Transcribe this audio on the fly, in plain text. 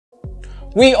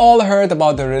We all heard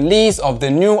about the release of the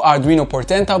new Arduino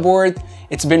Portenta board.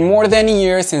 It's been more than a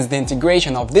year since the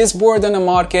integration of this board on the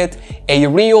market, a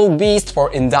real beast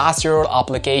for industrial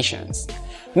applications.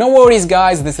 No worries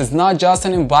guys, this is not just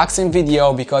an unboxing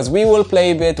video because we will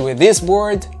play a bit with this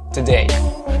board today.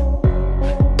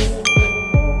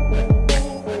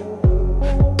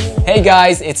 Hey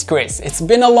guys, it's Chris. It's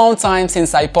been a long time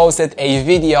since I posted a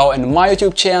video on my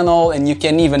YouTube channel and you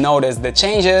can even notice the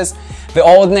changes. The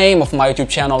old name of my YouTube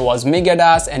channel was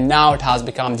Migadas and now it has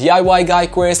become DIY Guy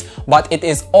Chris, but it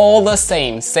is all the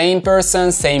same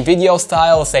person, same video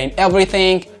style, same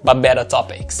everything, but better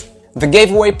topics. The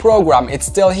giveaway program, it's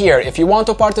still here. If you want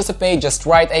to participate, just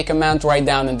write a comment right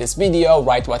down in this video,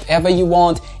 write whatever you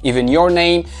want, even your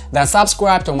name, then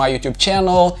subscribe to my YouTube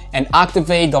channel and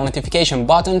activate the notification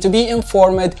button to be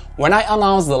informed when I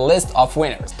announce the list of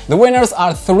winners. The winners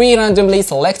are 3 randomly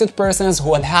selected persons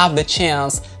who will have the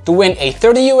chance to win a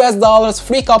 $30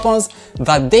 free coupons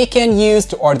that they can use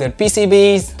to order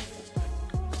PCBs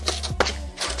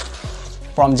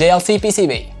from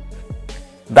JLCPCB.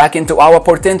 Back into our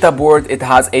Portenta board, it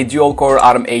has a dual-core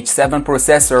ARM H7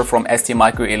 processor from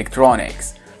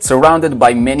STMicroelectronics, surrounded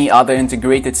by many other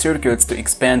integrated circuits to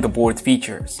expand the board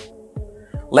features.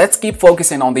 Let's keep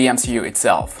focusing on the MCU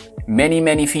itself.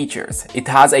 Many features. It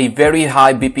has a very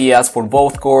high BPS for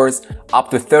both cores, up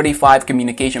to 35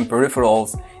 communication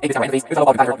peripherals.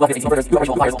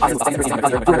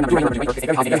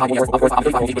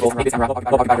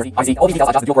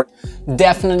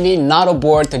 Definitely not a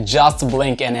board to just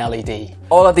blink an LED.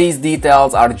 All of these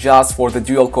details are just for the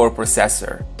dual-core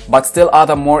processor, but still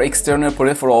other more external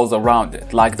peripherals around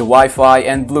it, like the Wi-Fi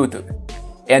and Bluetooth,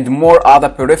 and more other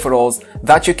peripherals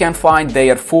that you can find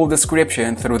their full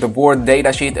description through the board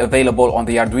datasheet available on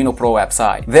the Arduino Pro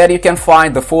website. There you can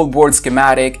find the full board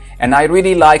schematic, and I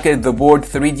really liked the board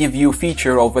 3D view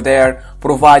feature over there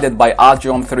provided by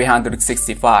Altium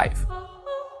 365.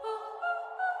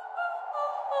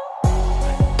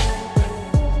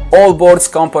 All board's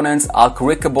components are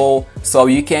clickable, so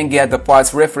you can get the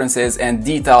parts references and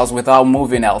details without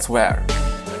moving elsewhere.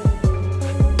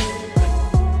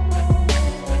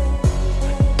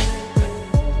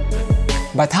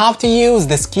 But how to use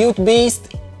this cute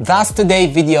beast? That's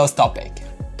today's video's topic.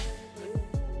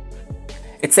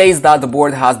 It says that the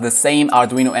board has the same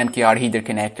Arduino MKR header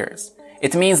connectors.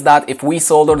 It means that if we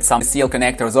solder some steel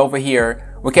connectors over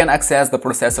here, we can access the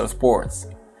processor's ports.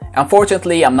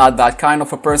 Unfortunately, I'm not that kind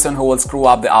of a person who will screw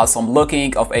up the awesome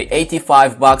looking of a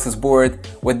 $85 board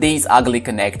with these ugly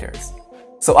connectors.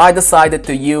 So I decided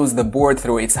to use the board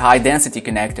through its high density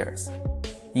connectors.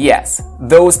 Yes,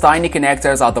 those tiny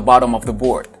connectors at the bottom of the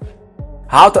board.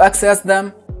 How to access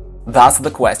them? That's the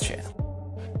question.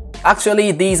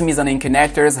 Actually, these mezzanine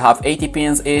connectors have 80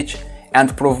 pins each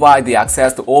and provide the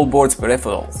access to all board's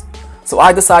peripherals. So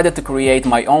I decided to create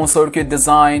my own circuit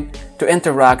design to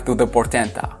interact with the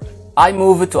Portenta. I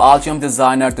moved to Altium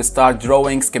Designer to start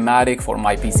drawing schematic for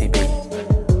my PCB.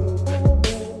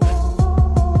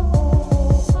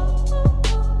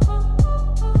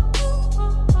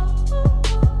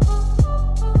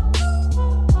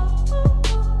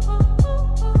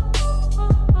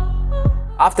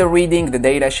 After reading the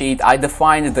datasheet, I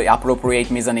defined the appropriate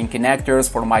mezzanine connectors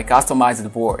for my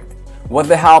customized board. With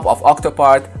the help of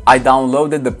Octopart, I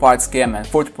downloaded the part scheme and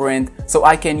footprint so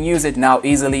I can use it now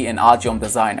easily in Altium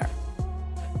Designer.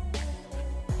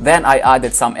 Then I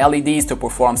added some LEDs to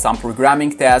perform some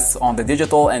programming tests on the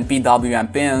digital and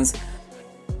PWM pins,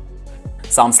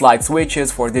 some slide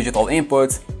switches for digital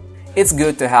inputs. It's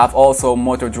good to have also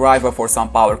motor driver for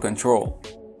some power control.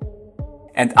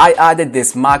 And I added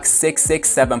this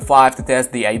MAX6675 to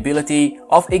test the ability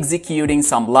of executing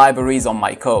some libraries on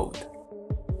my code.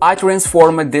 I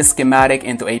transformed this schematic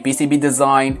into a PCB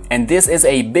design, and this is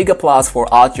a big plus for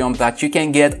Altium that you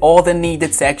can get all the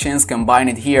needed sections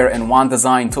combined here in one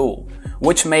design tool,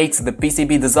 which makes the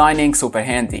PCB designing super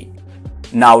handy.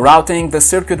 Now routing the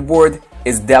circuit board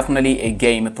is definitely a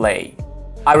gameplay.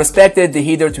 I respected the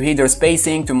header-to-header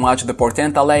spacing to match the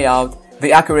Portenta layout.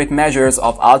 The accurate measures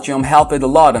of Altium helped a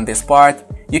lot on this part.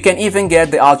 You can even get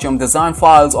the Altium design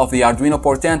files of the Arduino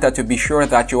Portenta to be sure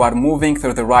that you are moving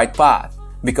through the right path,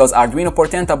 because Arduino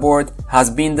Portenta board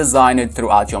has been designed through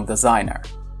Altium Designer.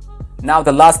 Now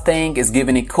the last thing is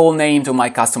giving a cool name to my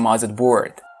customized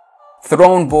board.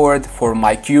 Throne board for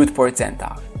my cute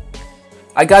Portenta.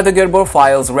 I got the Gerber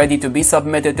files ready to be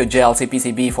submitted to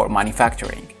JLCPCB for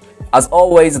manufacturing. As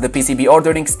always, the PCB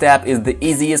ordering step is the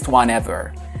easiest one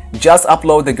ever. Just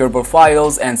upload the Gerber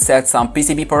files and set some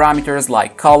PCB parameters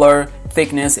like color,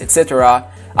 thickness,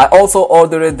 etc. I also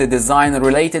ordered the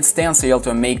design-related stencil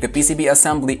to make the PCB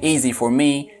assembly easy for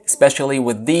me, especially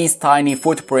with these tiny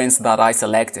footprints that I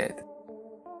selected.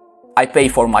 I pay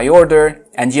for my order,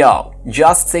 and yo,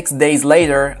 just 6 days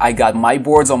later, I got my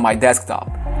boards on my desktop.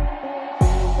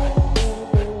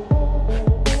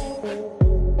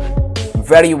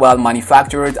 Very well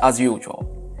manufactured as usual.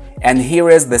 And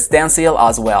here is the stencil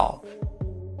as well.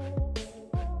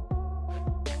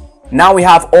 Now we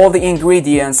have all the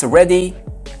ingredients ready,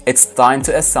 it's time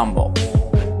to assemble.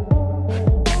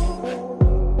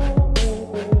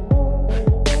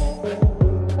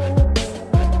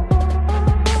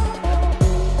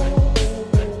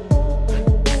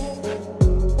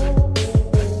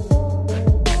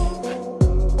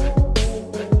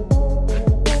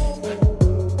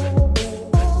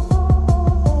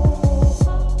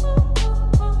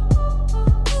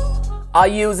 I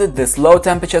used this low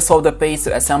temperature solder paste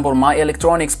to assemble my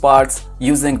electronics parts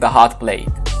using the hot plate.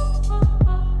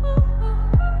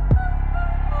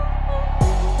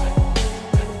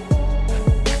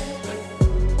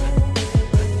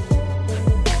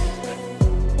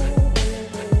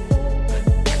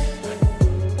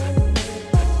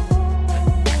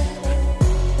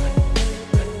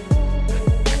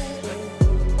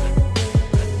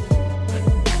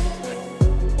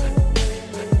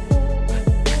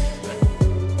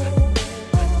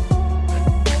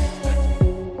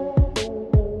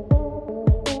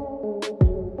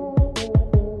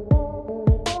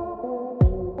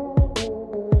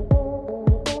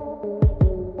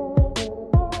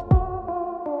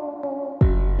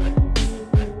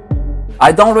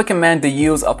 I don't recommend the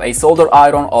use of a solder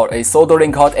iron or a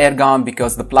soldering hot air gun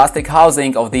because the plastic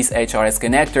housing of these HRS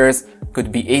connectors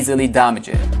could be easily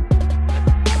damaged.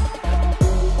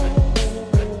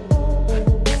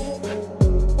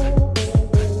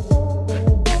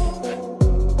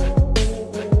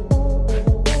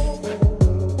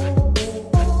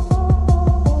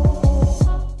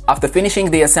 After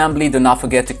finishing the assembly, do not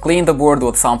forget to clean the board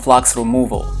with some flux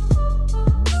removal.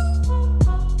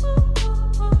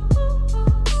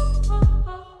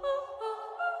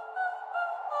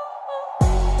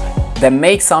 Then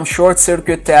make some short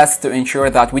circuit tests to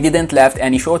ensure that we didn't left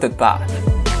any shorted path.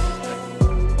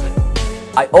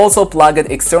 I also plugged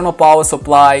external power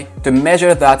supply to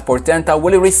measure that Portenta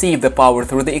will receive the power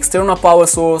through the external power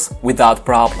source without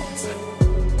problems.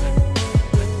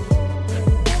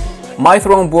 My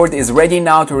throne board is ready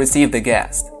now to receive the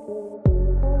guest.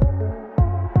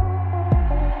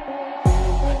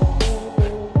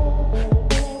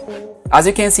 As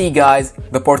you can see guys,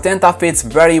 the Portenta fits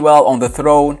very well on the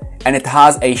throne and it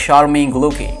has a charming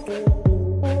looking.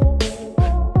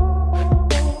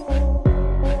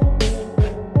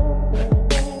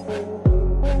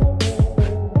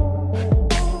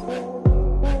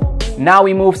 Now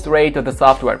we move straight to the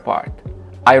software part.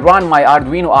 I run my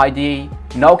Arduino IDE,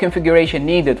 no configuration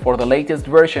needed for the latest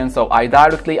version, so I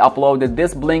directly uploaded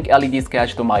this blink LED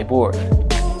sketch to my board.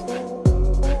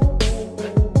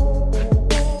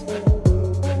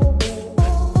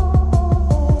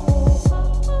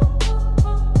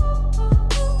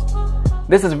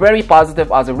 This is very positive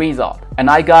as a result, and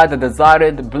I got the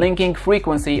desired blinking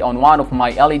frequency on one of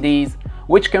my LEDs,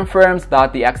 which confirms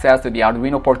that the access to the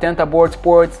Arduino Portenta board's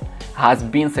ports has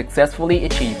been successfully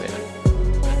achieved.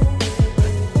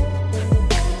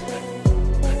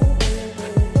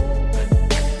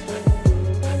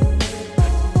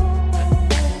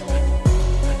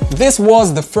 This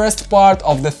was the first part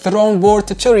of the throne board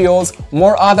tutorials.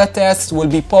 More other tests will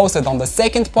be posted on the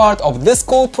second part of this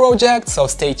cool project, so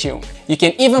stay tuned. You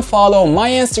can even follow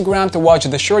my Instagram to watch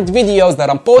the short videos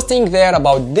that I'm posting there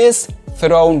about this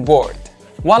throne board.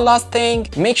 One last thing,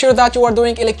 make sure that you are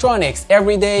doing electronics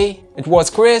every day. It was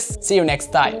Chris, see you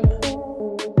next time.